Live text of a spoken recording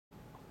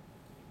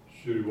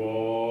श्री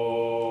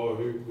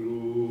वाहिगुरु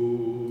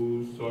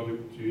साहिब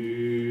जी।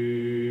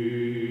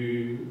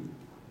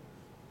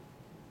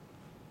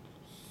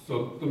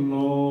 सतनाम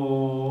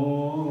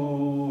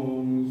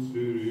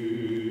श्री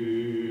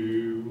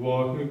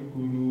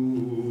वाहिगुरु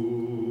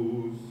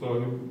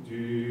साहिब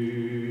जी।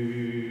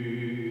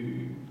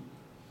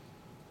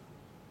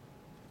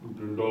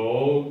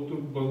 डंडौत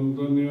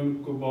बंदन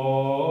अनकबार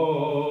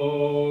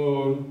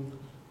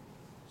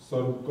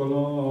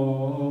सरकलां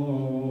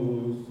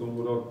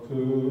समरथ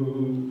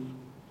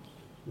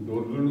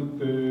डोलण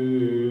ते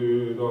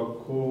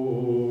राखो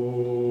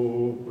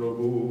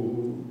प्रभु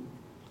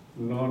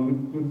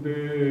नानक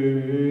दे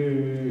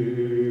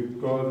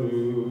कर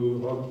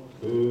हथ।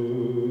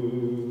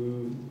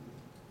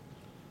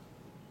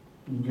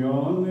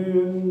 ज्ञान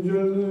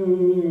अंजन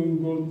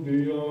गुर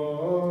दिया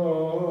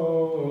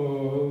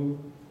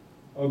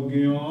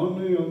अज्ञान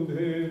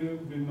अंधेर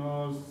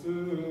विनाश।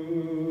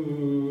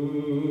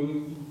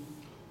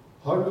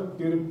 हर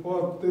कृपा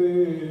ते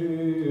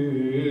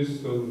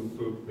संत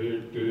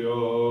भेटिया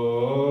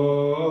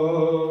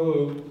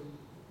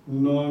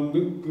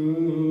नानक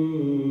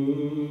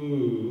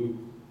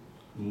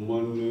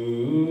मन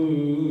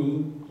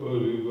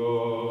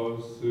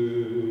परगास।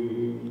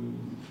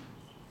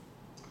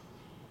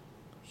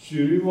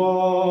 श्री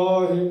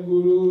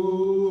वाहिगुरु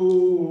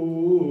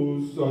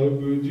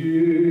साहिब जी।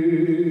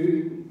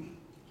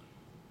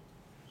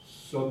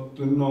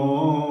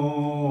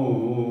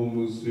 सतनाम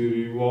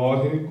श्री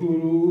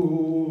वाहिगुरु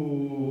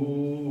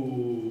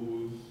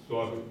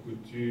साहिब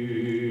जी।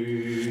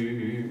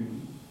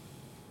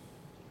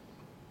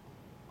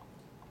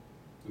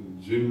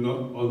 जिन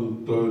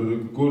अंतर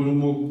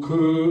गुरमुख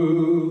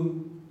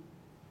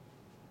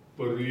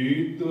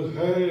प्रीत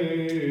है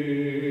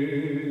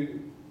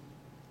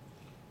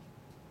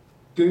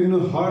तिन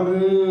हर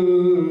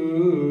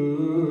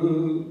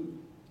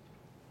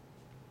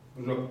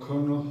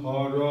रखन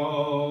हारा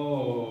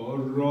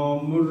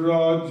राम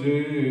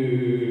राजे।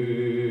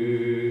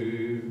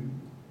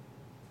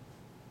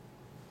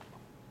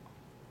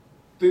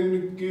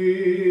 तिनकी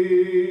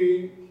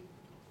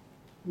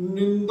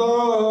निंदा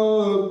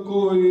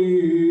कोई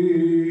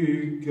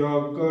क्या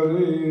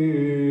करे।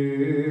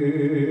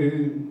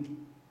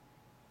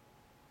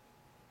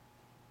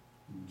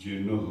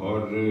 जिन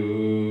हर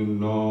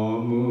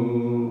नाम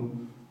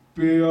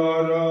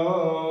प्यारा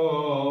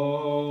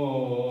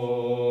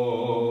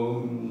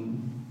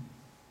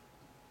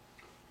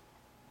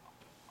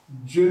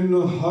जिन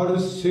हर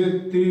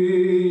सेती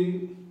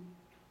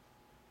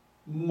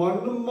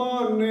मन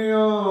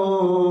मानिया।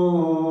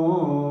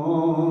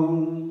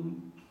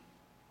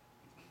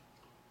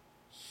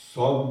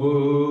 सब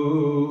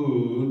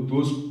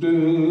दुष्ट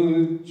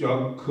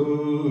चख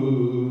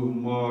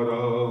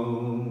मारा।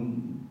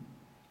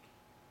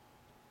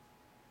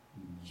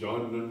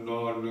 जन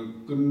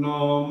नानक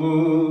नाम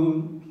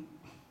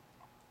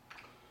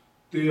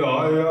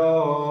ध्याया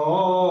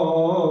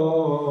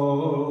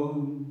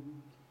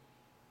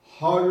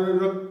हर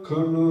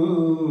रखन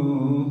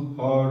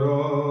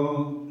हारा।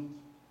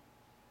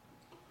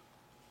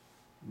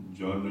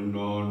 जन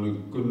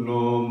नानक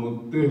नाम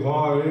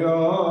ध्याया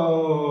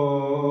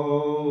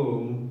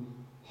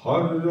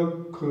हर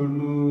रखन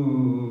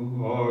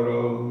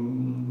हारा।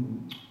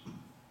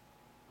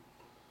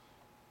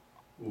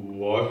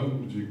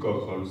 वाहिगुरू जी का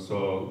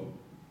खालसा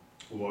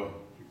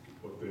वाहिगुरू जी की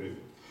फतेह।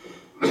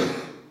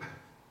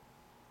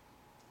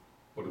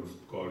 परम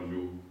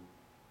सत्कारयोग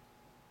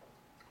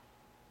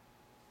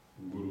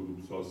गुरु रूप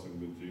साध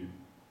संगत जी,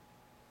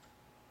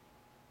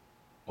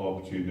 आप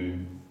जी ने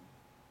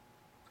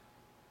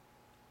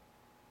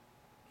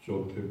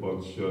चौथे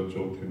पातशाह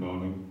चौथे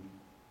नानक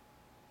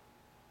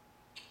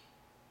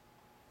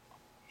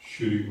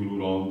श्री गुरु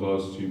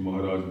रामदास जी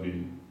महाराज की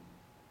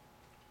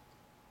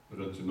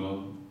रचना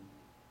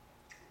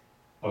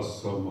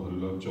आसा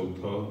महला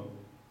चौथा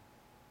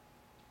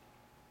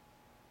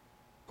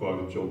घर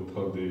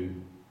चौथा दे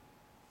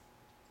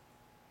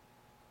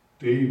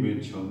 23वें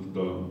छंद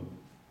का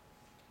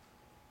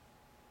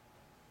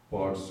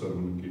पाठ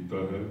सरवण किया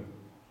है।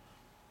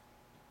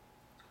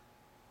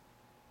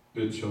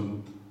 ये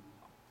छंद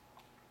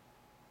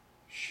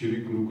श्री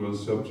गुरु ग्रंथ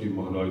साहब जी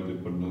महाराज के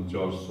पन्ना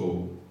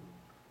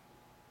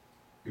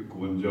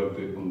 451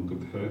 ते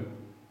अंकित है।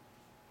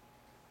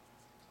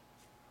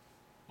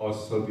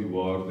 आसा दी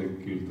वार दे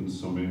कीर्तन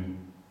समय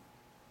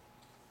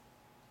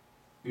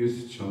इस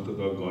छंद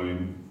का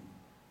गायन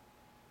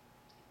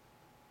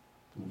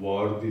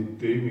वार की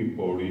 23वीं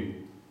पौड़ी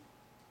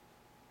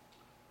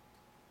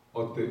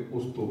ਅਤੇ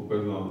ਉਸ ਤੋਂ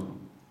ਪਹਿਲਾਂ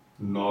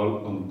ਨਾਲ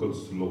ਅੰਕਲ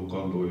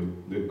ਸ਼ਲੋਕਾਂ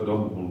ਦੇ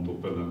ਆਰੰਭ ਹੋਣ ਤੋਂ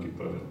ਪਹਿਲਾਂ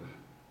ਕੀਤਾ ਜਾਂਦਾ ਹੈ।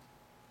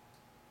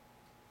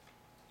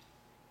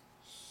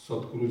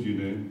 ਸਤਿਗੁਰੂ ਜੀ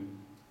ਨੇ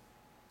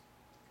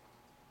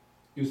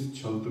ਇਸ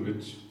ਛੰਦ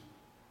ਵਿੱਚ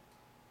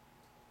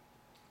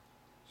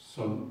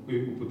ਸਾਨੂੰ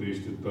ਇਹ ਉਪਦੇਸ਼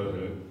ਦਿੱਤਾ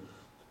ਹੈ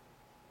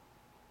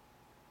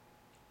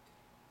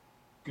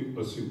ਕਿ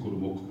ਅਸੀਂ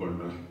ਗੁਰਮੁਖ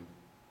ਬਣਨਾ ਹੈ,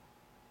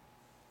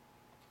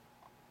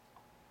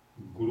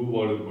 ਗੁਰੂ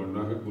ਵਾਲੇ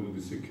ਬਣਨਾ ਹੈ, ਗੁਰੂ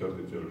ਦੀ ਸਿੱਖਿਆ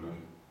ਤੇ ਚੱਲਣਾ ਹੈ।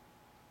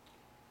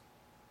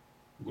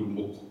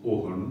 ਗੁਰਮੁਖ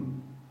ਉਹ ਹਨ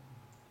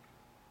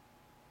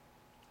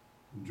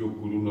जो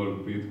गुरु नाल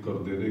प्रीत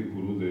करते हैं,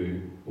 गुरु के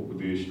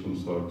उपदेश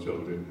अनुसार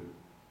चलते हैं।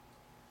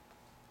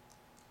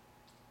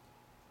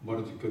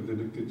 महाराज जी कहते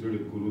हैं कि जोड़े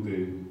गुरु के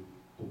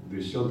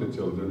उपदेशों से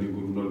चलते हैं,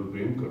 गुरु नाल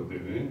प्रेम करते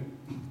हैं,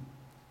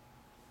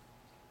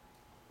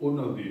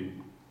 उन्होंने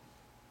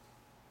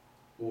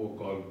वो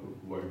अकाल पुरख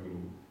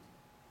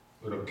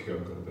वाहिगुरू रखिया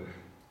करता है,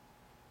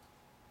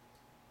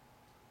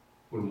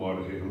 फरमा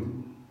रहे हैं।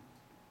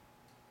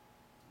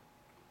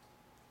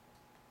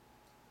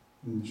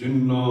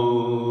 जिन्ना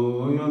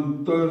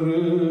अंतर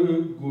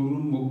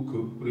गुरमुख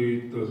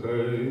प्रीत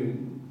है,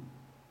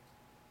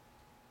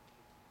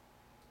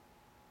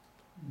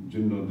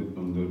 जिन्ना दे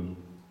अंदर,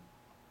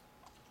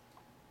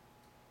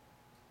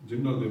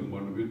 जिन्ना दे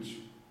मन विच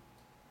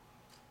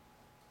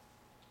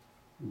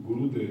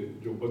गुरु दे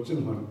जो वचन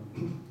हैं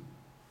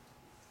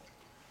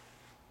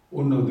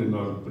उन्हां दे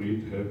नाल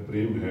प्रीत है,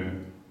 प्रेम है,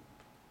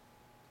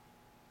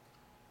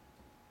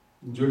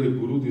 जिहड़े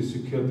गुरु की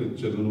सिक्ख्या ते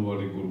चलण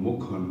वाले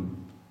गुरमुख हैं,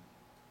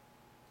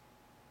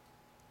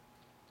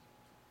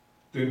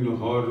 तिन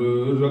हर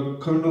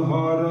रखन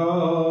हारा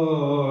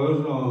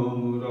राम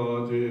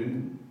राजे।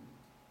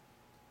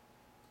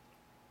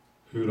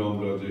 हे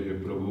राम राजे, हे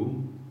प्रभु,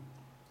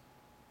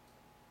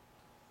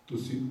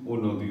 तुसी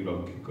उन्हां दी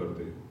राखी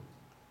करदे हो।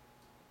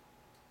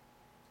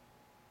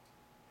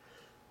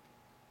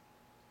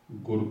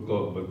 गुर का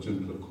बचन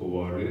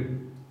रखवारे,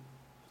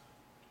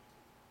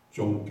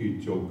 चौंकी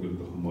चौगिर्द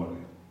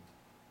हमारे।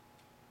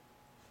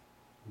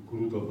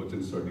 गुरु का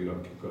बचन साड़ी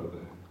राखी करता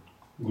है,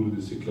 गुरु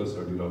की सिक्ख्या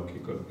साड़ी राखी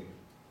करती है।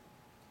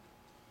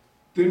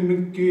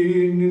 तिनकी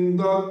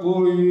निंदा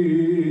कोई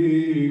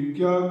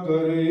क्या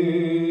करे,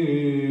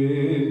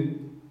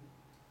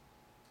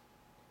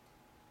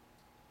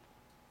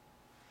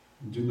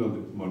 जिन्हां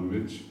दे मन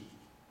विच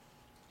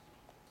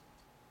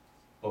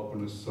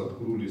अपने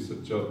सतगुरु लिए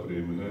सच्चा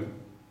प्रेम है,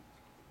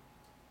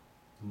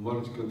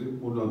 महाराज कहते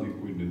उन्हां दी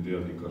कोई निंदा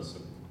नहीं कर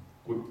सकता,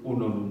 कोई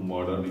उन्हां नूं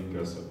माड़ा नहीं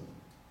कह सकता।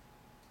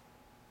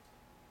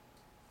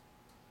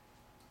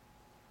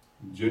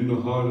 जिन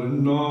हर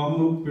नाम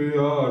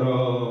प्यारा,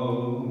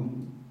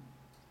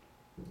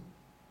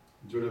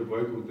 जोड़े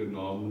वाहिगुरू के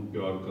नाम नूं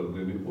प्यार करते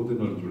हैं, उहदे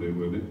नाल जुड़े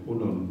हुए हैं,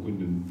 उन्होंने कोई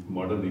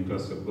माड़ा नहीं कर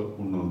सकता,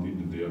 उन्होंने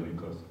निंदा नहीं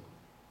कर सकता।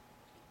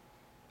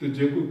 तो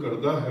जे कोई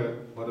करता है,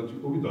 महाराज जी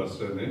वो भी दस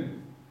रहे हैं,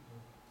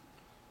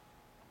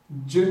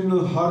 जिन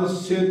हर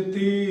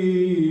सेती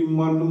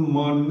मन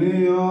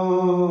मानिया,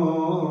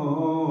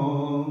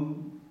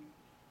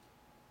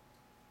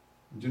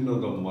 जिन्हां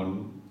दा मन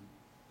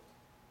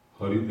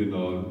हरि दे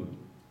नाल,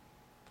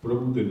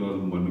 प्रभु दे नाल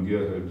मन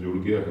गया है, जुड़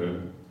गया है,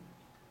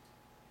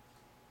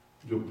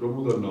 जो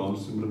प्रभु का नाम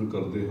सिमरन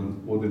करते हैं,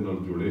 उहदे नाल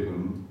जुड़े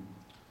हैं।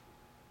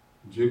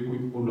 जे कोई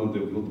उन्हां दे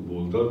विरुद्ध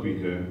बोलता भी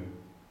है,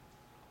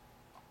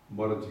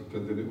 महाराज जी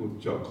कहते हैं वो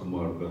झक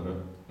मारता है,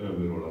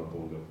 एवें रौला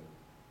पाउंदा।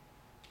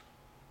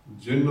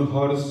 जिन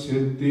हर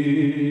सेती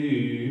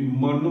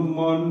मन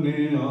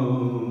मानिया,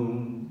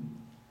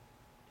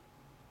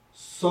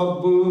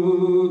 सब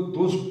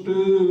दुष्ट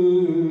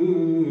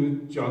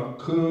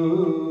झक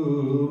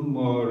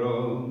मारा।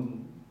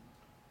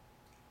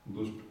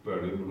 दुष्ट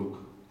भैड़े मनुख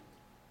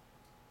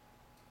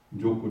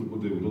जो कुछ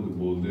उहदे विरुद्ध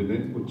बोलते हैं,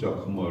 वो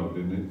झक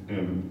मारते हैं,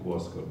 एवं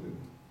बकवास करते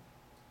हैं,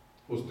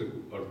 उससे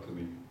कोई अर्थ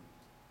नहीं।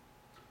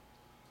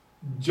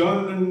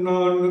 जन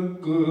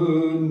नानक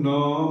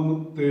नाम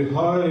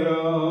तिहाया,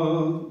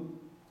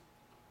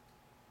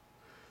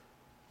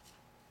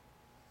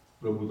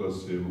 प्रभु का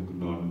सेवक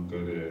नानक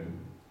कह रहे हैं,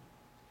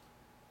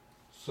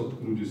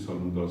 सतगुरु जी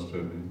सानू दस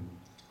रहे हैं,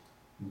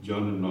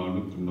 जन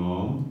नानक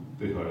नाम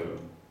तिहाया,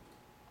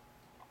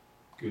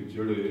 कि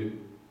जिहड़े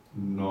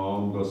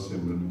नाम का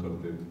सिमरन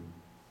करते हैं,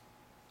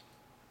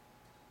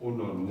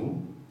 उन्होंने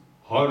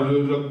हर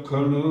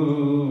रखन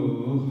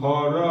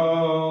हारा,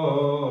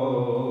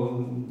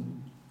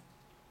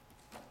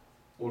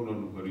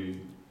 उन्होंने हरि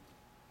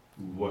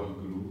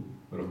वाहिगुरू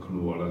रखन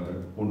वाला है,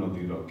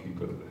 उन्होंने राखी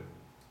करता है।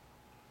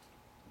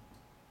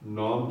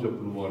 नाम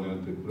जपन वाले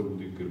ते प्रभु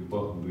की कृपा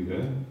होती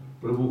है,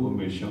 प्रभु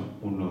हमेशा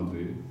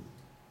उन्होंने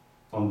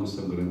अंग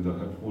संग रहिंदा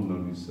है,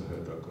 उन्होंने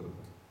सहायता करता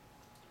है।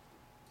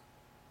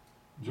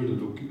 जिहड़े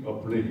लोग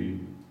अपने ही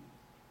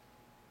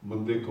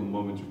मंदे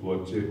कम्मां विच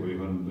गुआचे हुए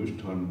हैं, दुष्ट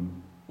हैं,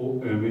 वो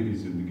एवें ही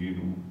जिंदगी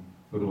नूं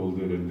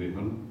रोलते रहते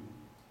हैं,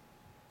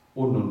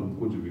 उन्होंने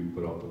कुछ भी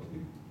प्राप्त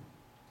नहीं।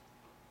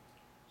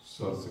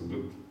 साध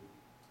संगत,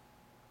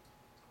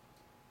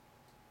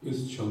 इस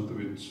छंत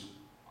विच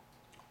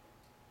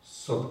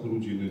सतगुरु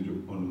जी ने जो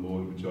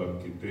अनमोल विचार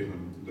किए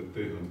हैं,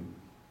 दिते हैं,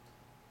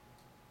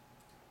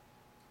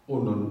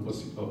 उन्होंने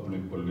असीं अपने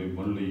पल्ले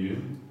बन लईए।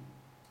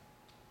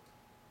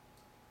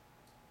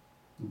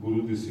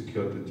 गुरु की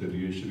सिक्ख्या के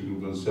जरिए श्री गुरु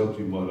ग्रंथ साहब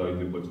जी महाराज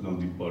के बचनों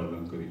की पालना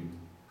करिए,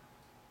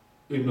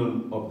 इन्होंने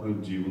अपने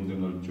जीवन के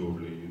नाल जोड़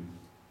लीए,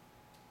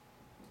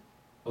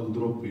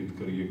 अंदरों प्रीत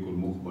करिए,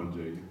 गुरमुख बन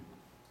जाइए,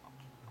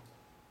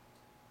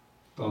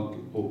 ताकि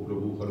वो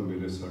प्रभु हर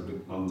वेले साडे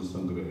अंग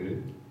संग रहे,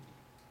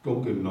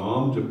 क्योंकि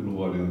नाम जपन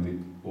वालियां दी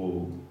वो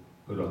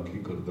राखी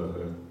करता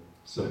है,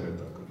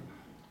 सहायता करता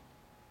है।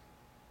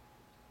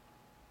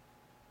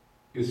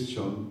 इस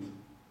शांत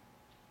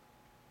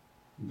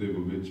ਦੇ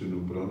ਵਿਵੇਚਨ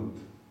ਉਪਰੰਤ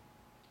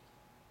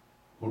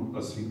ਹੁਣ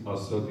ਅਸੀਂ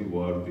ਆਸਾ ਦੀ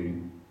ਵਾਰ ਦੀ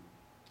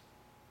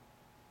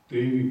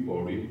 23ਵੀਂ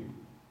ਪੌੜੀ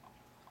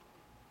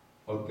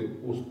ਅਤੇ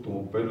ਉਸ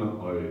ਤੋਂ ਪਹਿਲਾਂ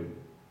ਆਏ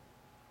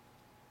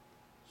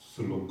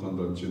ਸ਼ਲੋਕਾਂ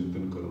ਦਾ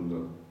ਚਿੰਤਨ ਕਰਨ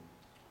ਦਾ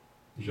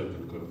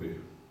ਯਤਨ ਕਰਦੇ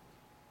ਹਾਂ।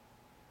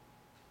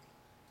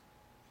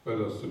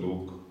 ਪਹਿਲਾ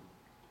ਸ਼ਲੋਕ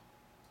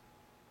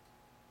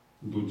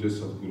ਦੂਜੇ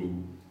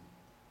ਸਤਿਗੁਰੂ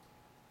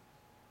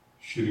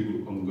ਸ਼੍ਰੀ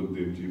ਗੁਰੂ ਅੰਗਦ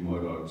ਦੇਵ ਜੀ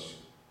ਮਹਾਰਾਜ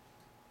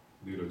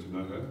ਦੀ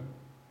ਰਚਨਾ ਹੈ।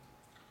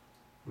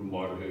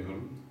 ਫਰਮਾ ਰਹੇ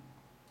ਹਨ,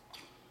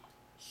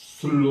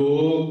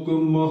 ਸ਼ਲੋਕ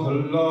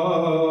ਮਹੱਲਾ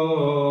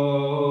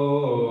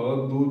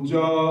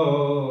ਦੂਜਾ।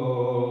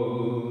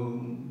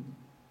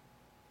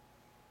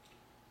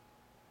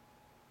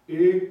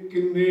 ਏਕ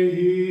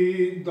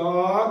ਨੇਹੀ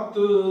ਦਾਤ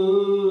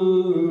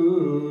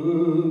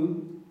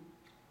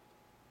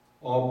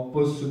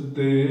ਆਪਸ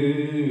ਤੇ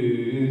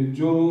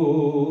ਜੋ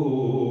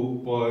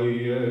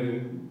ਪਾਈਐ,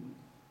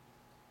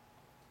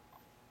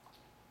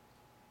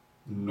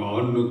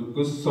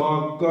 ਨਾਨਕ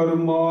ਸਾਕਰ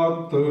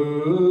ਮਾਤ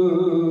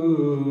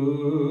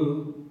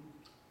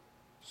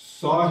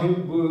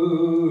ਸਾਹਿਬ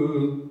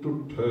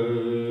ਟੁੱਠੇ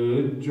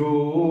ਜੋ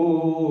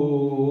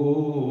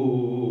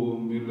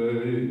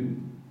ਮਿਲੇ।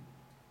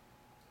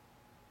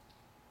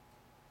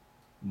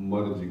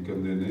 ਮਹਾਰਾਜ ਜੀ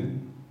ਕਹਿੰਦੇ ਨੇ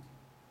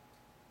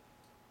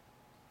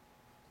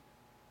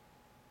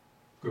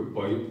ਕਿ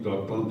ਭਾਈ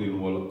ਦਾਤਾਂ ਦੇਣ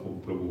ਵਾਲਾ ਉਹ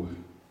ਪ੍ਰਭੂ ਹੈ,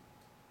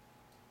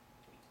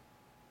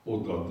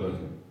 ਉਹ ਦਾਤਾ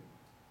ਹੈ,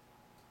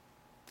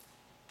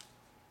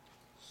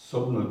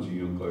 ਸਭਨਾ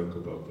ਜੀਆਂ ਕਾ ਇੱਕ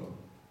ਦਾਤਾ।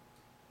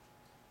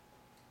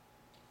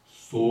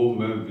 ਸੋ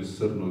ਮੈਂ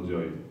ਵਿਸਰ ਨਾ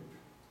ਜਾਏ।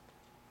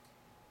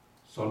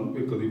 ਸਾਨੂੰ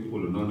ਇਹ ਕਦੀ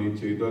ਭੁੱਲਣਾ ਨਹੀਂ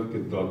ਚਾਹੀਦਾ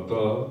ਕਿ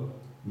ਦਾਤਾ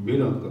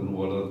ਮਿਹਰਾਂ ਕਰਨ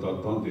ਵਾਲਾ,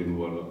 ਦਾਤਾਂ ਦੇਣ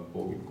ਵਾਲਾ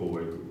ਉਹ ਇੱਕੋ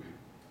ਵਾਹਿਗੁਰੂ ਹੈ।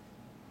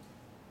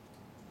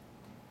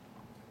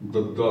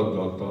 ਦੱਦਾ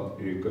ਦਾਤਾ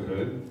ਏਕ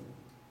ਹੈ,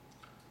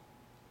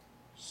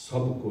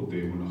 ਸਭ ਕੋ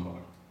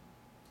ਦੇਵਨਹਾਰ।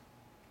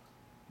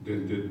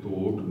 ਦਿੰਦੇ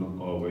ਤੋਟ ਨ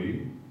ਆਵਈ,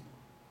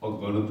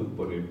 ਅਗਣਤ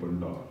ਭਰੇ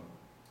ਭੰਡਾਰ।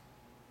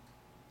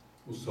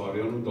 ਉਹ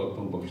ਸਾਰਿਆਂ ਨੂੰ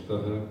ਦਾਤਾਂ ਬਖਸ਼ਦਾ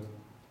ਹੈ,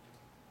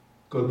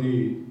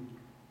 ਕਦੀ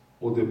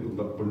ਉਹਦੇ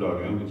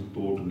ਭੰਡਾਰਿਆਂ ਵਿੱਚ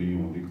ਤੋਟ ਨਹੀਂ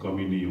ਆਉਂਦੀ,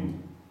 ਕਮੀ ਨਹੀਂ ਆਉਂਦੀ।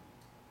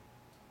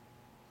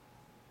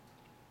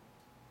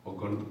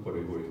 ਅਗਣਤ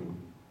ਭਰੇ ਹੋਏ ਹਨ,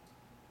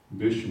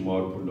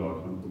 ਬੇਸ਼ੁਮਾਰ ਭੰਡਾਰ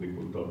ਹਨ ਉਹਦੇ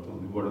ਕੋਲ ਦਾਤਾਂ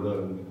ਦੇ, ਵੜਦਾ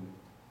ਰਹਿੰਦਾ।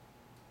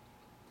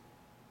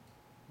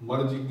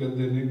 ਮਹਾਰਾਜ ਜੀ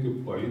ਕਹਿੰਦੇ ਨੇ ਕਿ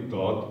ਭਾਈ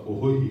ਦਾਤ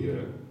ਉਹ ਹੀ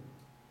ਹੈ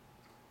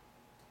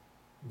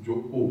ਜੋ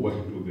ਉਹ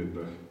ਵਾਹਿਗੁਰੂ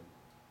ਦਿੰਦਾ ਹੈ।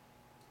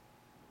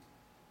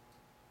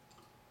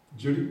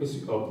 ਜਿਹੜੀ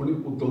ਅਸੀਂ ਆਪਣੇ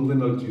ਉਦਮ ਦੇ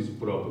ਨਾਲ ਚੀਜ਼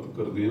ਪ੍ਰਾਪਤ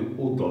ਕਰਦੇ ਹਾਂ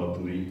ਉਹ ਦਾਤ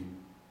ਨਹੀਂ,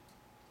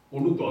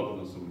 ਉਹਨੂੰ ਦਾਤ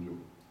ਨਾ ਸਮਝੋ।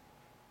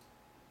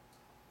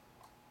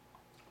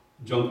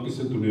 ਜਾਂ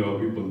ਕਿਸੇ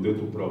ਦੁਨਿਆਵੀ ਬੰਦੇ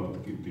ਤੋਂ ਪ੍ਰਾਪਤ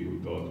ਕੀਤੀ ਹੋਈ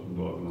ਦਾਤ ਨੂੰ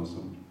ਦਾਤ ਨਾ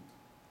ਸਮਝੋ।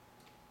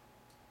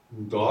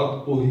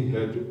 ਦਾਤ ਉਹੀ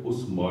ਹੈ ਜੋ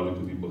ਉਸ ਮਾਲਕ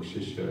ਦੀ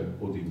ਬਖਸ਼ਿਸ਼ ਹੈ,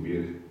 ਉਹਦੀ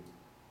ਮਿਹਰ ਹੈ।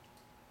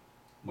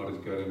 ਮਹਾਰਾਜ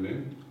ਕਹਿ ਰਹੇ ਨੇ,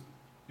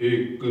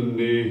 ਏਕ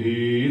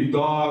ਨੇਹੀ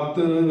ਦਾਤ।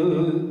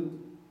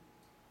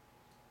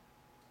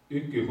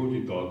 ਇਹ ਕਿਹੋ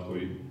ਜਿਹੀ ਦਾਤ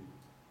ਹੋਈ?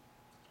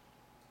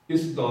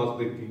 ਇਸ ਦਾਤ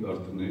ਦੇ ਕੀ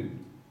ਅਰਥ ਨੇ?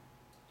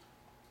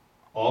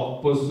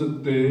 ਆਪਸ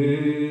ਤੇ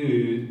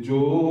ਜੋ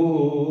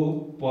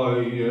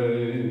ਪਾਈਐ,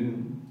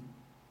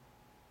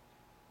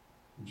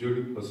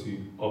 ਜਿਹੜੀ ਅਸੀਂ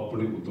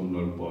ਆਪਣੇ ਉਦਮ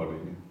ਨਾਲ ਪਾ ਰਹੇ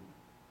ਹਾਂ।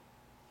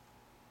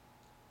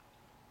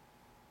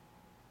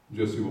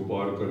 ਜੇ ਅਸੀਂ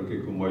ਵਪਾਰ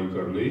ਕਰਕੇ ਕਮਾਈ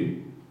ਕਰ ਲਈ,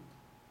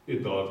 ਇਹ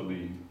ਦਾਤ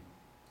ਨਹੀਂ।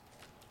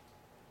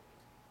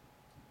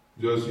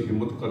 ਜੇ ਅਸੀਂ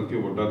ਹਿੰਮਤ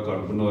ਕਰਕੇ ਵੱਡਾ ਘਰ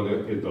ਬਣਾ ਲਿਆ,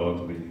 ਇਹ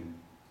ਦਾਤ ਨਹੀਂ।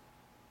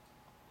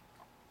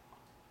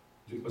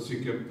 ਜੇ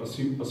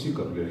ਅਸੀਂ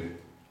ਕਰ ਲਿਆ,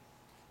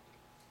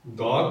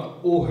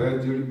 ਦਾਤ ਉਹ ਹੈ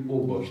ਜਿਹੜੀ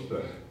ਉਹ ਬਖਸ਼ਦਾ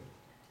ਹੈ।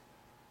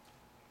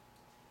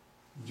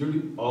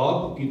 ਜਿਹੜੀ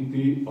ਆਪ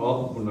ਕੀਤੀ,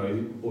 ਆਪ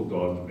ਬਣਾਈ, ਉਹ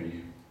ਦਾਤ ਨਹੀਂ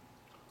ਹੈ।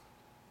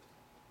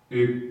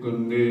 ਇੱਕ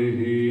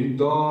ਨੇਹੀ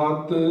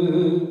ਦਾਤ,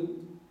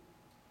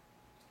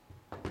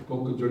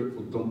 ਕਿਉਂਕਿ ਜਿਹੜੇ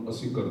ਉਦਮ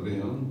ਅਸੀਂ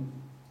ਕਰਦੇ ਹਾਂ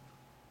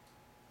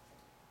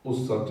ਉਹ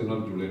ਸੱਚ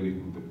ਨਾਲ ਜੁੜੇ ਨਹੀਂ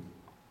ਹੁੰਦੇ।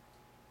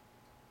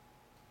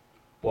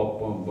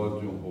 ਪਾਪਾਂ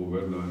ਬਾਝੋਂ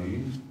ਹੋਵੇ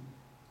ਨਹੀਂ,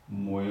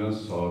 ਮੋਇਆ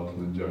ਸਾਥ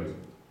ਨ ਜਾਏ।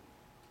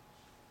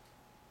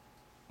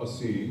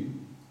 ਅਸੀਂ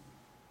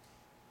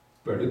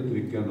ਭੈੜੇ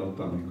ਤਰੀਕਿਆਂ ਨਾਲ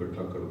ਧਨ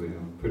ਇਕੱਠਾ ਕਰਦੇ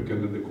ਹਾਂ, ਫਿਰ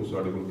ਕਹਿੰਦੇ ਦੇਖੋ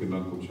ਸਾਡੇ ਕੋਲ ਕਿੰਨਾ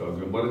ਕੁਛ ਆ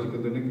ਗਿਆ। ਮਹਾਰਾਜ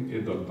ਕਹਿੰਦੇ ਨੇ ਕਿ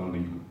ਇਹ ਦਾਤਾਂ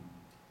ਨਹੀਂ ਹਨ।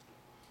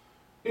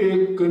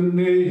 ਇੱਕ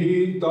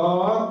ਨੇਹੀ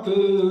ਦਾਤ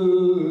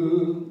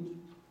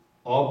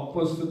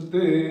ਆਪਸ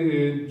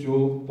ਤੇ ਜੋ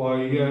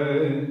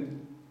ਪਾਈਐ।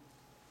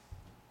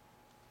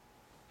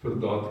 ਫਿਰ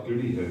ਦਾਤ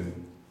ਕਿਹੜੀ ਹੈ?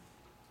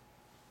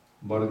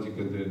 ਮਹਾਰਾਜ ਜੀ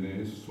ਕਹਿੰਦੇ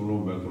ਨੇ,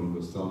 ਸੁਣੋ ਮੈਂ ਤੁਹਾਨੂੰ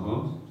ਦੱਸਦਾ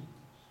ਹਾਂ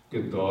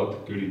ਕਿ ਦਾਤ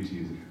ਕਿਹੜੀ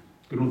ਚੀਜ਼ ਹੈ,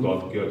 ਕਿਹਨੂੰ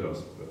ਦਾਤ ਕਿਹਾ ਜਾ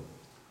ਸਕਦਾ।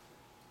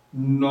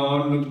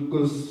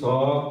 ਨਾਨਕ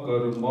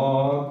ਸਾਕਰ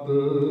ਮਾਤ।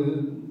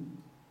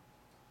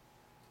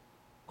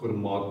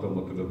 ਕਰਮਾਤ ਦਾ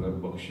ਮਤਲਬ ਹੈ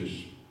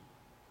ਬਖਸ਼ਿਸ਼,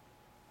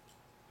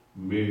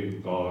 ਮੇਰ,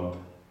 ਦਾਤ।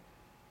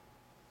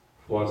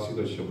 ਫਾਰਸੀ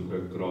ਦਾ ਸ਼ਬਦ ਹੈ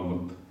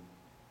ਕਰਾਮਤ।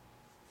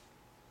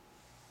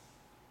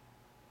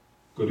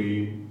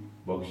 ਕਰੀਮ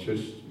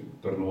ਬਖਸ਼ਿਸ਼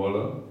ਕਰਨ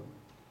ਵਾਲਾ,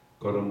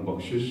 ਕਰਮ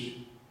ਬਖਸ਼ਿਸ਼,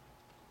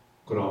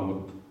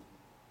 ਕਰਾਮਤ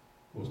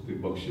ਉਸ ਦੀ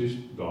ਬਖਸ਼ਿਸ਼,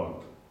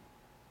 ਦਾਤ।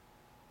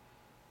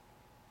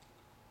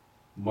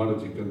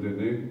 ਮਹਾਰਾਜ ਜੀ ਕਹਿੰਦੇ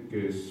ਨੇ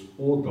ਕਿ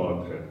ਉਹ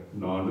ਦਾਤ ਹੈ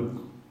ਨਾਨਕ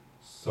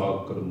सा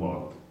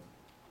करमात।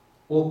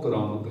 वो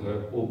करामत है,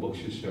 वो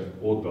बख्शिश है,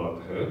 वो दात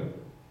है।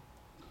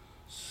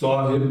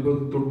 साहिब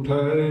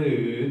तुठे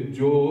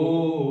जो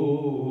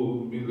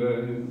मिले,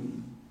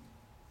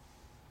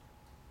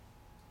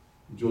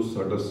 जो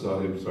साडा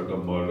साहिब, साडा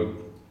मालिक,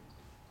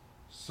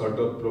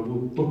 साडा प्रभु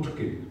तुठ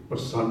के,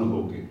 प्रसन्न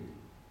हो के,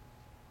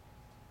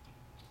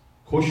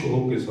 खुश हो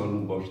के सानू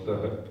बख्शता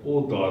है, वो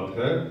दात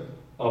है।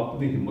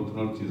 अपनी हिम्मत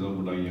नाल चीज़ां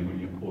बनाईयां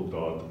होईयां वो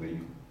दात नहीं।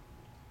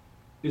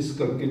 इस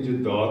करके जे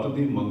दात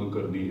की मंग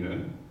करनी है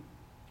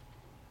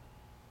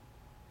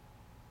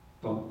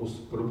तो उस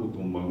प्रभु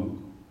तो मंग,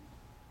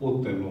 वो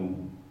तैनूं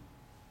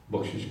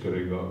बख्शिश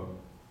करेगा,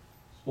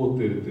 वो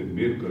तेरे ते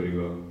मेहर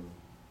करेगा,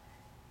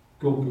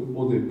 क्योंकि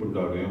ਉਹਦੇ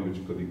ਭੰਡਾਰਿਆਂ ਵਿੱਚ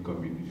कभी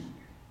कमी नहीं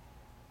होगी।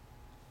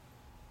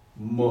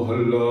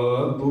 महला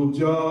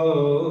दूजा।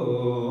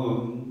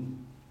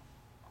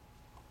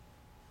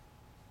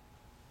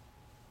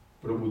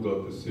 प्रभु का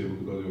ते सेवक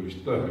का जो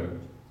रिश्ता है,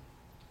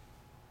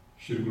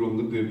 श्री गुरु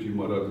अंगद देव जी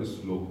महाराज के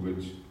श्लोक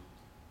ਵਿੱਚ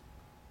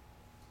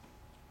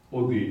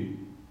ਉਹਦੀ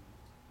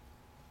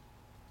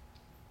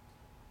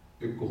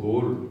एक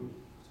होर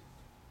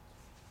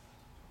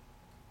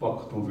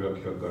पक्ष तो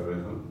व्याख्या कर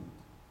रहे हैं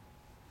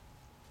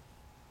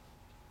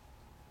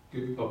कि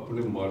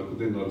अपने मालिक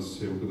के नाल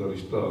सेवक का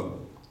रिश्ता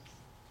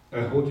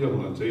ਇਹੋ ਜਿਹਾ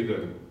होना चाहिए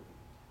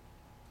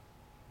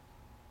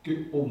कि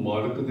वो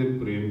मालिक के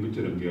प्रेम में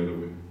रंगिया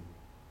रहे,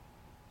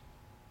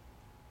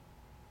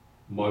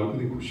 मालिक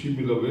की खुशी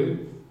भी लवे,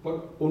 पर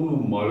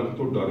उन्होंने मालिक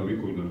तो डर भी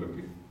कोई ना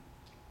लगे।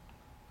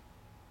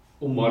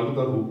 वो मालिक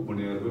का रूप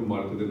बनया रहे,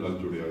 मालिक के नाल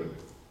जुड़िया रहे।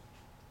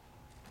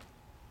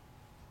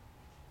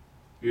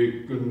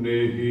 एक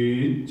नेही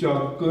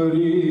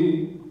चाकरी,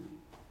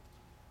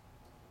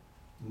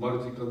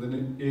 महाराज जी कहते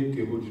हैं एक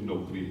इहो जी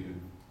नौकरी है।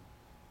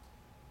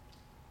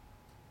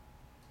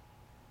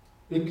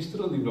 एक किस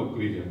तरह की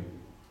नौकरी है?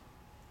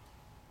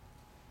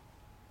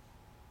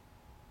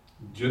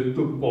 जित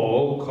भौ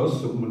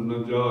खसम न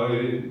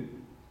जाए,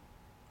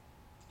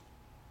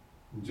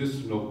 जिस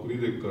नौकरी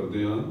दे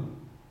करदियां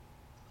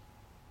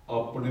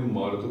अपने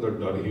मालिक का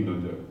डर ही ना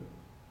जाए,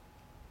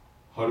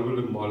 हर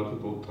वेले मालिक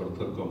तो थर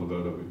थर कंबदा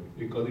रहे।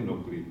 एक आदि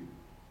नौकरी,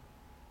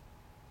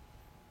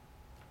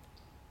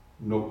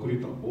 नौकरी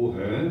तो वो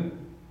है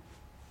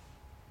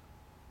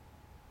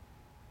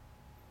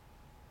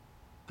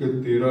कि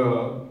तेरा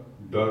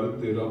डर,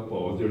 तेरा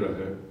भाव जिहड़ा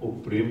है वो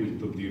प्रेम में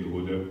तब्दील हो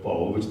जाए,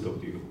 भाव में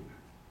तब्दील हो जाए,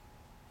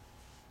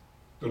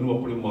 तैनूं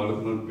अपने मालिक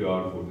नाल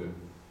प्यार हो जाए,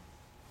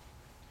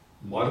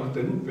 मालिक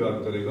तैनूं प्यार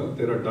करेगा,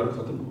 तेरा डर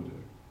खत्म हो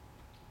जाए।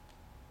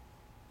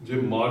 जे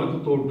मालिक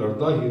तो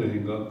डरदा ही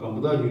रहेगा,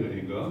 कंबदा ही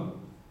रहेगा,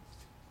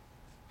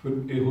 फिर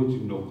इहो जी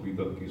नौकरी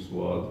का की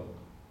स्वाद।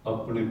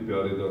 अपने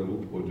प्यारे का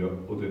रूप हो जा,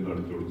 उहदे नाल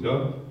जुड़ जा,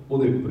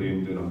 उहदे प्रेम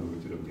के रंग में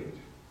रंगे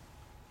जा।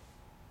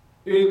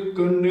 एक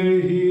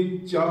नेही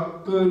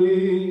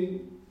चाकरी,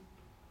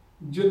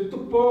 जित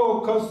पो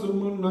खसम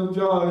न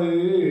जाए,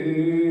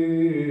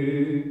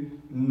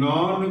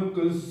 नानक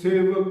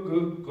सेवक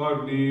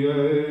काढ़िए।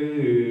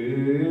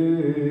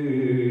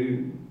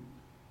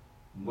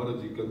 महाराज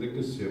जी कहते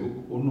कि सेवक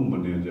उन्होंने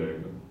मनिया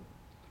जाएगा,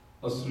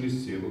 असली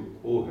सेवक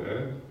वो है,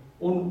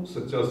 उन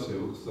सच्चा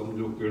सेवक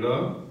समझो केड़ा,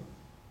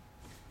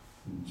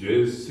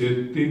 जैसे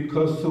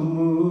खसम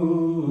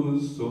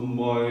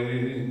समाए,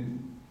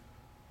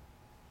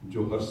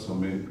 जो हर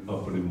समय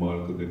अपने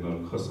मालिक के नाल,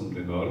 खसम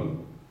के नाल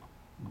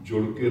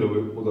जुड़ के रहे,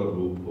 उसका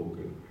रूप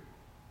होकर रहे।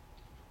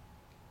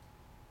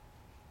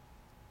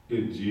 ये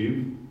जीव,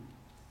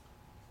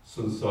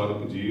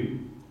 संसारिक जीव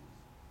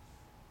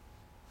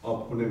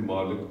अपने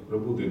मालिक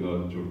प्रभु के नाल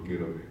जुड़ के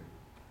रहे,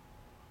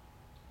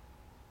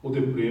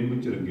 उहदे प्रेम में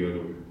रंगिया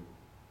रहे।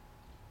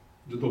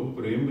 जो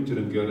प्रेम में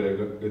रंगिया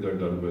रहेगा, इसका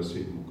डर वैसे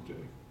ही मुक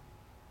जाएगा।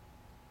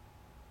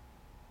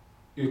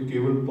 ये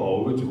केवल भाव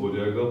में हो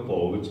जाएगा,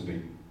 भाव में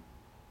नहीं।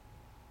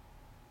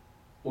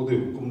 उहदे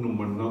हुक्म नूं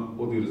मनना,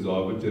 उहदी रज़ा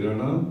विच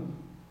रहना,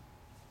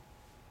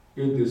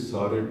 ये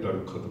सारे डर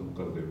खत्म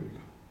कर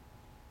देगा।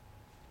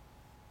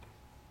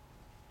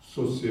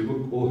 सो सेवक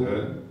वो है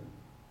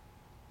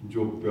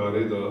जो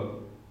प्यारे का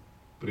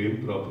प्रेम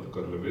प्राप्त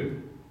कर लवे।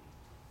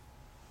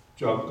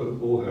 चाकर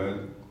वो है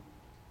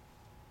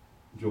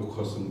जो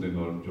खसम दे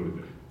नाल जुड़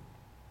जाए।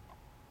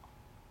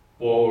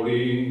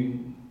 पौड़ी,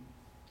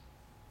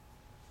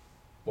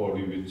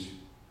 पौड़ी विच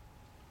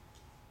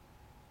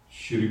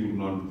श्री गुरु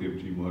नानक देव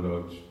जी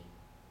महाराज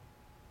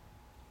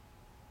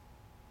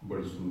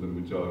बड़े सुंदर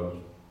विचार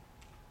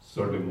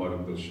साढ़े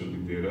मार्गदर्शन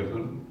भी दे रहे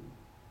हैं,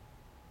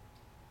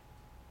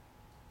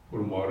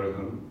 फरमा रहे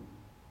हैं।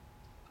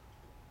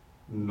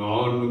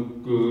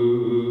 नानक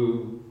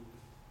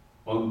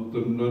अंत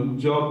न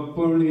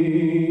जापणी,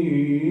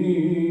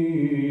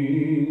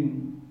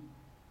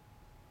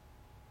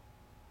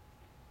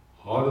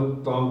 हर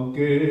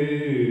ताके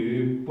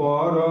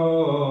पारावार।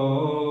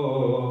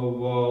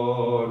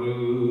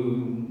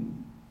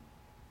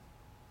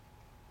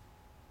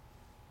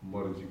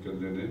 महाराज जी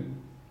कहते हैं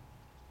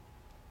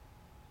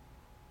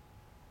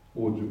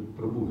वो जो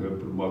प्रभु है,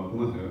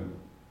 परमात्मा है,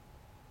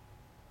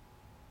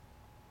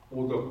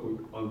 ਉਹਦਾ कोई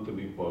अंत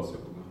नहीं पा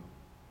सकता।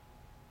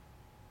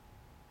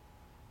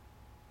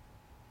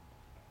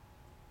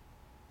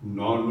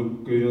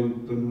 ਨਾਨਕ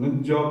ਅੰਤ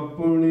ਨ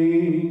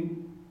ਜਾਪਣੀ,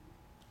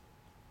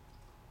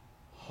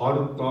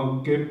 ਹਰ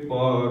ਤਾਂ ਕੇ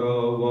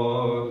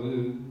ਪਾਰਾਵਾਰ।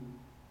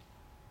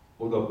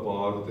 ਉਹਦਾ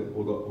ਪਾਰ ਤੇ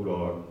ਉਹਦਾ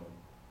ਉਰਾਰ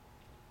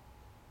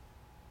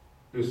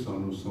ਇਹ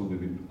ਸਾਨੂੰ ਸਮਝ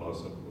ਨਹੀਂ ਆ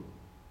ਸਕਦਾ,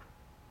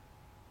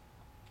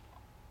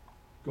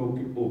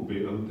 ਕਿਉਂਕਿ ਉਹ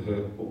ਬੇਅੰਤ ਹੈ,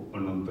 ਉਹ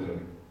ਅਨੰਤ ਹੈ,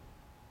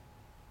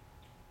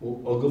 ਉਹ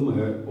ਅਗਮ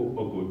ਹੈ, ਉਹ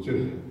ਅਗੋਚਰ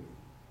ਹੈ।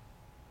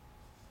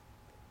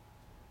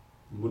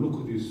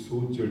 ਮਨੁੱਖ ਦੀ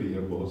ਸੋਚ ਜਿਹੜੀ ਹੈ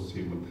ਬਹੁਤ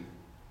ਸੀਮਤ ਹੈ।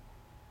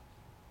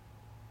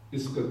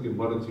 ਇਸ ਕਰਕੇ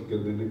ਮਹਾਰਾਜ ਜੀ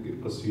ਕਹਿੰਦੇ ਨੇ ਕਿ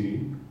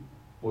ਅਸੀਂ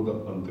ਉਹਦਾ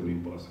ਅੰਤ ਨਹੀਂ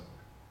ਪਾ ਸਕਦੇ।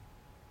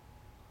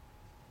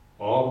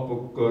 ਆਪ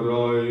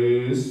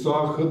ਕਰਾਏ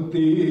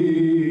ਸਾਖਤੀ,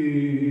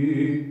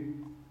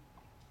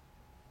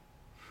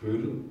 ਫਿਰ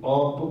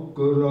ਆਪ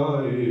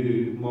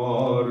ਕਰਾਏ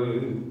ਮਾਰ।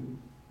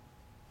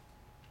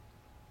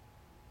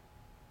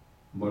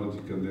 ਮਹਾਰਾਜ ਜੀ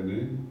ਕਹਿੰਦੇ ਨੇ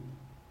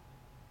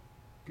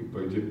ਕਿ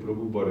ਭਾਈ ਜੇ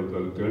ਪ੍ਰਭੂ ਬਾਰੇ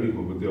ਗੱਲ ਕਹਿਣੀ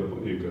ਹੋਵੇ ਤੇ ਆਪਾਂ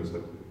ਇਹ ਕਹਿ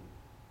ਸਕਦੇ,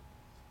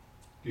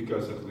 ਕੀ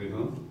ਕਹਿ ਸਕਦੇ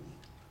ਹਾਂ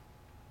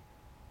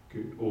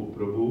ਕਿ ਉਹ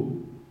ਪ੍ਰਭੂ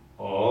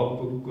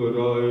ਆਪ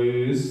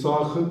ਕਰਾਏ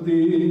ਸਾਖਤੀ।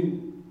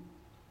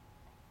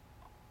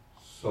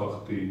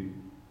 ਸਾਖਤੀ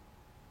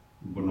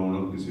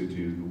ਬਣਾਉਣਾ ਕਿਸੇ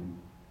ਚੀਜ਼ ਨੂੰ,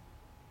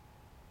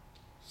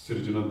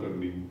 ਸਿਰਜਣਾ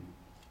ਕਰਨੀ,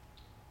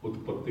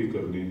 ਉਤਪत्ति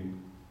ਕਰਨੀ।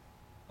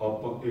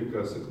 ਆਪਾਂ ਇਹ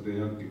ਕਹਿ ਸਕਦੇ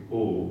ਹਾਂ ਕਿ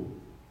ਉਹ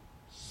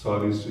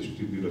ਸਾਰੀ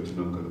ਸ੍ਰਿਸ਼ਟੀ ਦੀ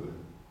ਰਚਨਾ ਕਰਦਾ ਹੈ।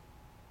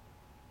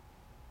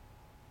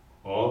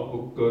 ਆਪ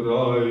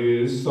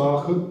ਕਰਾਏ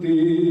ਸਾਖਤੀ।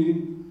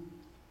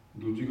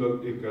 ਦੂਜੀ ਗੱਲ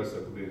ਇਹ ਕਹਿ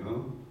ਸਕਦੇ ਹਾਂ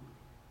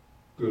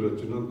ਕਿ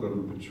ਰਚਨਾ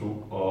ਕਰਨ ਪਿੱਛੋਂ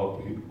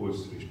ਆਪ ਹੀ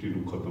ਉਸ ਸ੍ਰਿਸ਼ਟੀ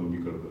ਨੂੰ ਖਤਮ ਵੀ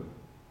ਕਰਦਾ ਹੈ।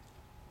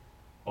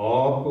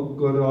 ਆਪ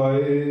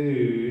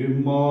ਕਰਾਏ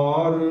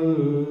ਮਾਰ,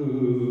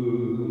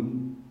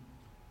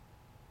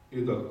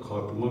 ਇਹਦਾ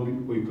ਖਾਤਮਾ ਵੀ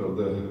ਕੋਈ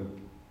ਕਰਦਾ ਹੈ।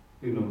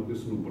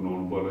 ਇਸ ਨੂੰ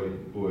ਬਣਾਉਣ ਵਾਲਾ ਹੀ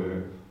ਉਹ ਹੈ।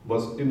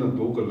 ਬਸ ਇਹਨਾਂ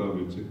ਦੋ ਗੱਲਾਂ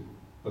ਵਿੱਚ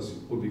ਅਸੀਂ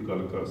ਉਹਦੀ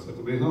ਗੱਲ ਕਰ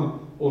ਸਕਦੇ ਹਾਂ।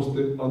 ਉਸ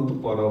ਦੇ ਅੰਤ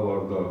ਪਾਰਾਵਾਰ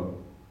ਦਾ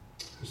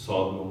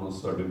ਹਿਸਾਬ ਲਾਉਣਾ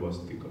ਸਾਡੇ ਵੱਸ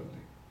ਦੀ ਗੱਲ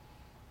ਹੈ।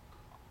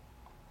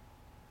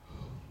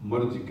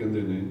 ਮਹਾਰਾਜ ਜੀ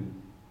ਕਹਿੰਦੇ ਨੇ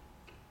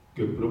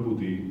ਕਿ ਪ੍ਰਭੂ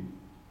ਦੀ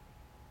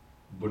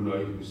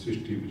ਬਣਾਈ ਹੋਈ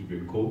ਸ੍ਰਿਸ਼ਟੀ ਵਿੱਚ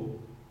ਵੇਖੋ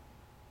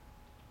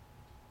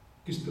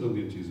ਕਿਸ ਤਰ੍ਹਾਂ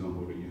ਦੀਆਂ ਚੀਜ਼ਾਂ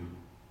ਹੋ ਰਹੀਆਂ,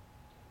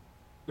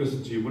 ਇਸ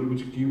ਜੀਵਨ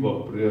ਵਿੱਚ ਕੀ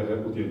ਵਾਪਰਿਆ ਹੈ,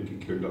 ਉਹਦੀਆਂ ਕੀ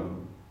ਖੇਡਾਂ।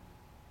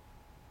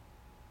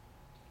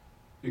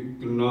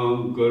 ਇੱਕ ਨਾ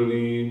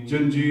ਗਲੀ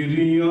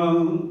ਜੰਜੀਰੀਆਂ,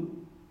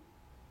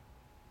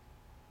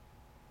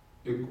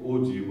 ਇੱਕ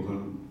ਉਹ ਜੀਵ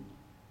ਹਨ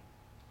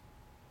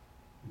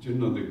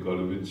ਜਿਨ੍ਹਾਂ ਦੇ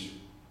ਗਲ ਵਿੱਚ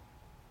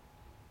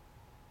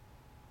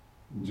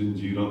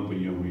ਜੰਜੀਰਾਂ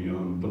ਪਈਆਂ ਹੋਈਆਂ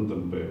ਹਨ,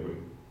 ਬੰਧਨ ਪਏ ਹੋਏ,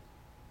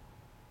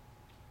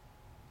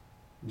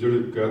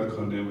 ਜਿਹੜੇ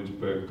ਕੈਦਖਾਨਿਆਂ ਵਿੱਚ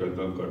ਪੈ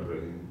ਕੈਦਾਂ ਕੱਟ ਰਹੇ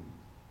ਹਨ,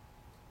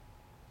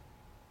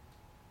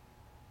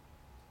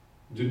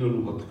 ਜਿਨ੍ਹਾਂ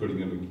ਨੂੰ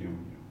ਹੱਥਕੜੀਆਂ ਲੱਗੀਆਂ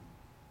ਹੋਈਆਂ।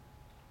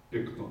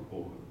 ਇੱਕ ਤਾਂ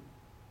ਉਹ ਹਨ।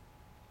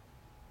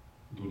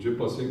 ਦੂਜੇ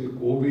ਪਾਸੇ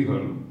ਇੱਕ ਉਹ ਵੀ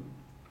ਹਨ,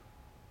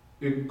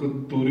 ਇੱਕ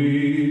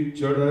ਤੁਰੀ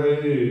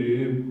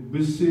ਚੜ੍ਹੇ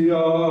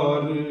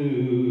ਬਿਸਿਆਰ।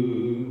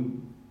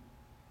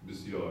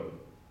 ਬਿਸਿਆਰ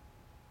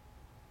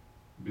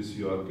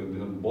ਬਿਸਿਆਰ ਕਹਿੰਦੇ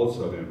ਹਨ ਬਹੁਤ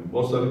ਸਾਰਿਆਂ ਨੂੰ।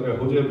 ਬਹੁਤ ਸਾਰੇ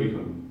ਇਹੋ ਜਿਹੇ ਵੀ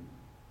ਹਨ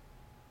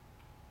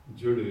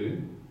ਜਿਹੜੇ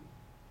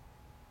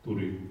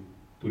ਤੁਰੀ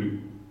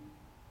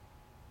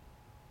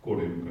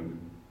ਘੋੜੇ ਨੂੰ ਕਹਿੰਦੇ,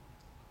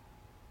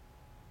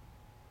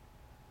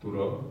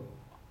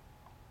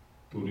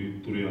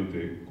 ਤੁਰਿਆਂ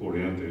ਤੇ,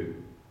 ਘੋੜਿਆਂ ਤੇ,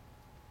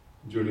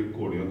 ਜਿਹੜੇ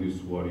ਘੋੜਿਆਂ ਦੀ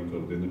ਸਵਾਰੀ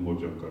ਕਰਦੇ ਨੇ,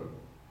 ਮੌਜਾਂ ਕਰ।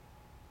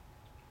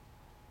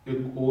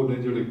 ਇੱਕ ਉਹ ਨੇ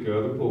ਜਿਹੜੇ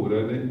ਕੈਦ ਭੋਗ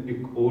ਰਹੇ ਨੇ,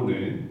 ਇੱਕ ਉਹ ਨੇ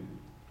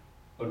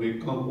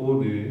ਅਨੇਕਾਂ,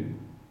 ਉਹ ਨੇ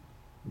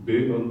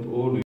ਬੇਅੰਤ,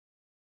 ਉਹ ਨੇ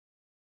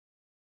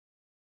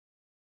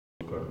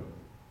ਕਰ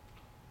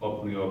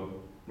ਆਪਣੇ ਆਪ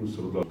ਨੂੰ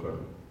ਸਰਦਾਰ ਕਰ,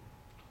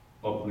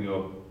 ਆਪਣੇ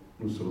ਆਪ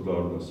ਨੂੰ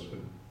ਸਰਦਾਰ ਦੱਸ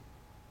ਰਹੇ।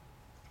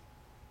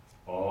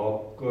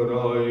 ਆਪ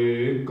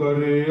ਕਰਾਏ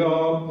ਕਰੇ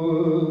ਆਪ,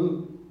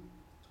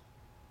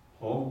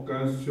 ਹਉ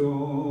ਕੈਸੋ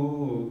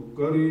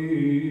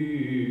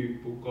ਕਰੀ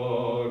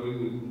ਪੁਕਾਰ।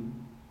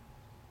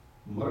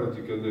 ਮਹਾਰਾਜ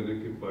ਜੀ ਕਹਿੰਦੇ ਨੇ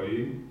ਕਿ ਭਾਈ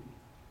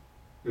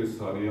ਇਹ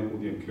ਸਾਰੀਆਂ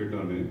ਉਹਦੀਆਂ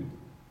ਖੇਡਾਂ ਨੇ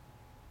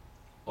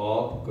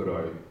ਆਪ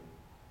ਕਰਾਏ।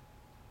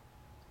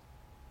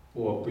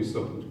 ਉਹ ਆਪੇ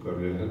ਸਭ ਕੁਝ ਕਰ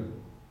ਰਿਹਾ ਹੈ।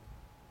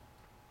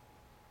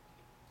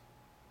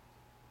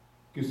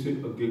 ਕਿਸੇ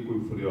ਅੱਗੇ ਕੋਈ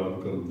ਫਰਿਆਦ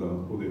ਕਰਨ ਦਾ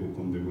ਉਹਦੇ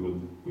ਹੁਕਮ ਦੇ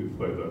ਵਿਰੁੱਧ ਕੋਈ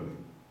ਫਾਇਦਾ ਨਹੀਂ,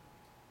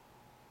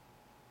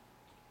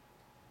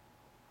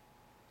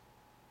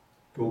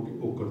 ਕਿਉਂਕਿ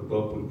ਉਹ ਕਰਤਾ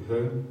ਪੁਰਖ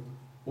ਹੈ।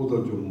 ਉਹਦਾ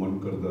ਜੋ ਮਨ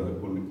ਕਰਦਾ ਹੈ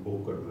ਉਹਨੇ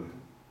ਉਹ ਕਰਨਾ ਹੈ।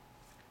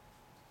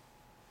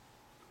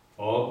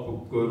 ਆਪ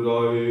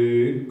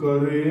ਕਰਾਏ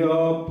ਕਰੇ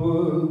ਆਪ,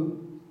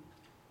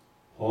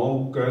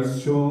 ਹਉ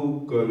ਕੈਸੋ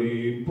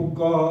ਕਰੀ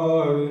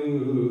ਪੁਕਾਰ।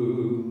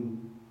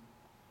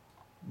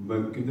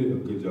 ਮੈਂ ਕਿਹਦੇ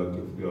ਅੱਗੇ ਜਾ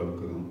ਕੇ ਫਰਿਆਦ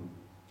ਕਰਾਂ।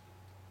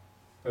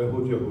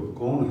 ਇਹੋ ਜਿਹਾ ਹੋਰ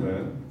ਕੌਣ ਹੈ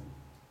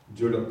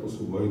ਜਿਹੜਾ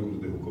ਉਸ ਵਾਹਿਗੁਰੂ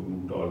ਦੇ ਹੁਕਮ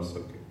ਨੂੰ ਟਾਲ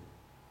ਸਕੇ।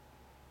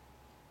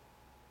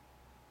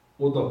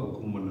 ਉਹਦਾ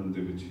ਹੁਕਮ ਮੰਨਣ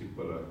ਦੇ ਵਿੱਚ ਹੀ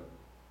ਭਲਾ ਹੈ।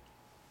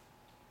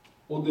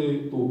 ਉਹਦੇ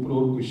ਤੋਂ ਉੱਪਰ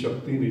ਹੋਰ ਕੋਈ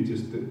ਸ਼ਕਤੀ ਨਹੀਂ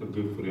ਜਿਸ ਤੇ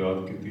ਅੱਗੇ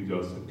ਫਰਿਆਦ ਕੀਤੀ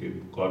ਜਾ ਸਕੇ,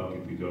 ਪੁਕਾਰ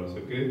ਕੀਤੀ ਜਾ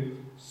ਸਕੇ।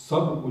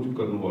 ਸਭ ਕੁਝ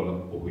ਕਰਨ ਵਾਲਾ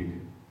ਉਹੀ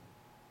ਹੈ।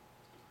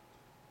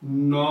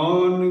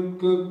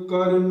 ਨਾਨਕ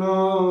ਕਰਨਾ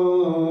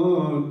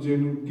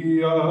ਜਿਨ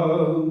ਕੀਆ।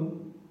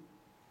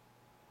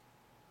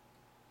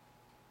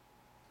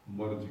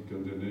 ਮਹਾਰਾਜ ਜੀ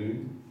ਕਹਿੰਦੇ ਨੇ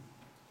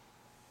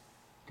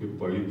कि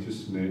भाई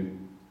जिसने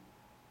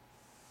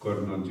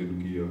करना जिन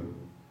किया,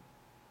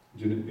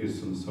 जिन्हें ये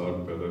संसार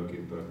पैदा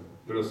किया है,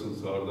 जो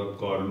संसार का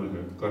कारण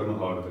है,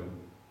 करनहार है,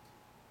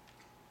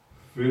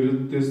 फिर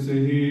तिस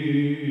ही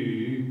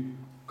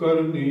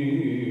करनी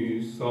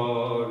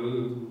सार,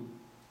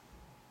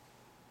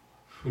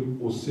 फिर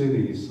उसे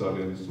नहीं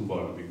सारे की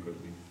संभाल भी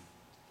करनी।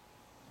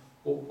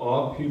 वो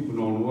आप ही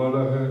बनाने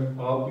वाला है,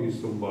 आप ही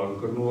संभाल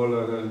करने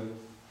वाला है,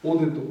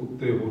 ਉਹਦੇ ਤੋਂ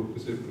ਉੱਤੇ ਹੋਰ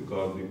ਕਿਸੇ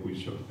ਪ੍ਰਕਾਰ ਦੀ ਕੋਈ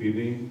ਸ਼ਕਤੀ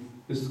ਨਹੀਂ।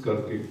 ਇਸ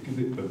ਕਰਕੇ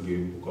ਕਿਹਦੇ ਅੱਗੇ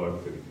ਪੁਕਾਰ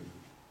ਕਰੀਏ।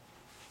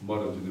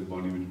 ਮਹਾਰਾਜ ਜੀ ਦੇ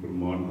ਬਾਣੀ ਵਿੱਚ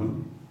ਪ੍ਰਮਾਣ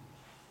ਹਨ,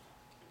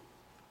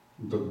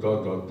 ਦੱਤਾ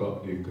ਦਾਤਾ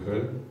ਇੱਕ ਹੈ,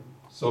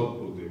 ਸਭ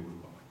ਕੋ ਦੇਵ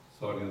ਵਾਲਾ,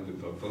 ਸਾਰਿਆਂ ਦੇ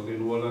ਦਾਤਾ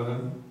ਦੇਣ ਵਾਲਾ ਹੈ।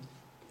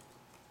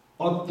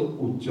 ਅਤ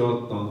ਉੱਚਾ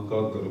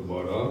ਤਾਂਕਾ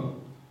ਦਰਬਾਰਾ,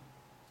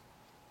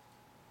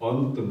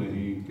 ਅੰਤ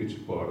ਨਹੀਂ ਕਿਛ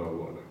ਪਾੜਾ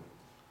ਵਾਲਾ।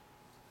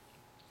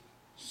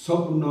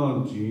 सबना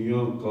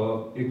जियां का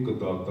एक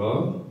दाता,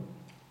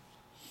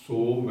 सो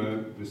मैं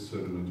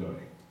विसर न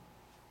जाए।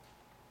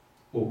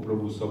 वो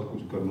प्रभु सब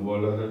कुछ करने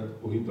वाला है,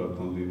 वही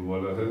दाता देने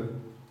वाला है,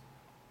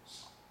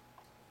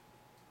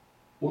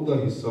 ओदा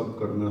ही सब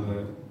करना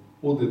है,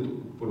 ओदे तो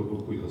ऊपर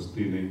हो कोई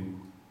हस्ती नहीं।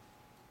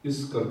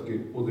 इस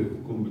करके ओदे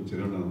हुक्म विच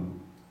रहना,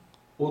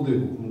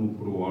 ओदे हुक्म नूं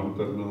प्रवान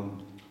करना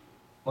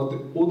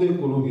अते ओदे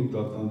कोलों ही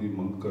दातां दी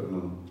मंग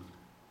करना,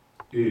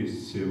 ये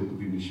सेवक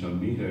की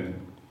निशानी है।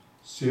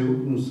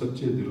 सेवक नूं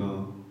सच्चे दिलों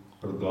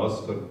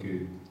अरदास करके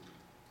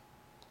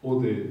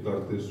ਉਹਦੇ ਦਰ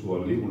ਤੇ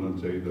ਸਵਾਲੀ ਹੋਣਾ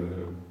ਚਾਹੀਦਾ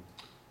ਹੈ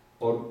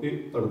ਔਰ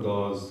ਇਹ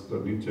ਅਰਦਾਸ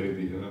ਕਰਨੀ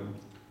ਚਾਹੀਦੀ ਹੈ,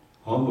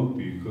 ਹਮ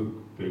ਭੀਖਕ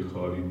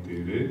ਭਿਖਾਰੀ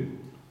ਤੇਰੇ,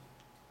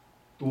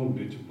 ਤੂੰ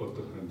ਨਿਜ ਪਤ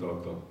ਹੈ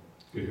ਦਾਤਾ।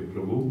 ਕਿ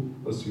ਪ੍ਰਭੂ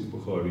ਅਸੀਂ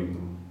ਭਿਖਾਰੀ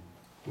ਹਾਂ,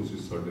 ਤੁਸੀਂ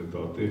ਸਾਡੇ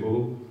ਦਾਤੇ ਹੋ,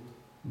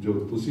 ਜੋ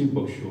ਤੁਸੀਂ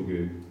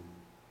ਬਖਸ਼ੋਗੇ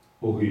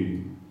ਉਹੀ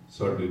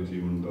ਸਾਡੇ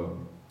ਜੀਵਨ ਦਾ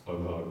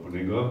ਆਧਾਰ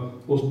ਬਣੇਗਾ।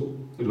 ਉਸ ਤੋਂ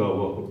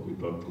ਇਲਾਵਾ ਹੋਰ ਕੋਈ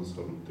ਦਾਤਾ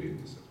ਸਾਨੂੰ ਦੇ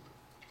ਨਹੀਂ ਸਕਦਾ।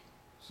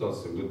 ਸਾਧ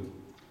ਸੰਗਤ,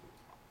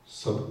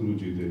 ਸਤਿਗੁਰੂ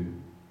ਜੀ ਦੇ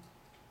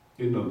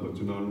ਇਹਨਾਂ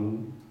ਬਚਨਾਂ ਨੂੰ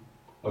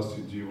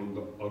ਅਸੀਂ ਜੀਵਨ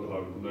ਦਾ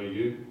ਆਧਾਰ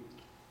ਬਣਾਈਏ।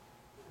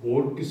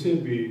 ਹੋਰ ਕਿਸੇ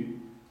ਵੀ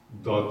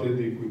ਦਾਤੇ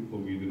ਦੀ ਕੋਈ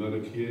ਉਮੀਦ ਨਾ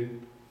ਰੱਖੀਏ,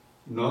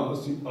 ਨਾ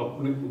ਅਸੀਂ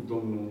ਆਪਣੇ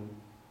ਉਦਮ ਨੂੰ,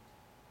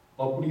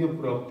 ਆਪਣੀਆਂ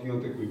ਪ੍ਰਾਪਤੀਆਂ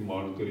ਤੇ ਕੋਈ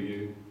ਮਾਣ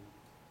ਕਰੀਏ।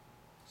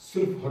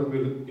 ਸਿਰਫ ਹਰ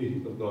ਵੇਲੇ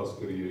ਇਹੀ ਅਰਦਾਸ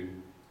ਕਰੀਏ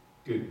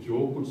ਕਿ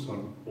ਜੋ ਕੁਝ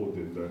ਸਾਨੂੰ ਉਹ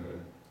ਦਿੰਦਾ ਹੈ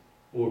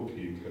ਉਹ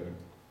ਠੀਕ ਹੈ,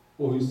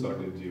 ਉਹੀ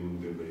ਸਾਡੇ ਜੀਵਨ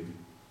ਦੇ ਲਈ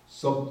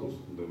ਸਭ ਤੋਂ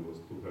ਸੁੰਦਰ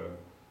ਵਸਤੂ ਹੈ।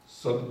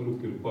 ਸਤਿਗੁਰੂ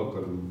ਕਿਰਪਾ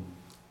ਕਰਨ,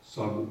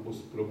 ਸਾਨੂੰ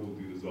ਉਸ ਪ੍ਰਭੂ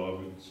ਦੀ ਰਜ਼ਾ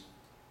ਵਿੱਚ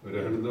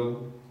ਰਹਿਣ ਦਾ,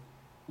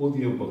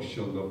 ਉਹਦੀਆਂ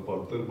ਬਖਸ਼ਾਂ ਦਾ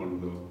ਪਾਤਰ ਬਣਨ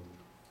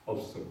ਦਾ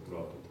ਅਵਸਰ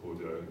ਪ੍ਰਾਪਤ ਹੋ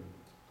ਜਾਏ।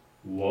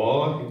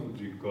 ਵਾਹਿਗੁਰੂ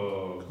ਜੀ ਕਾ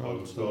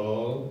ਖਾਲਸਾ,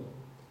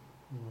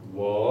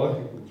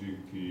 ਵਾਹਿਗੁਰੂ ਜੀ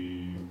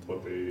ਕੀ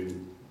ਫਤਿਹ।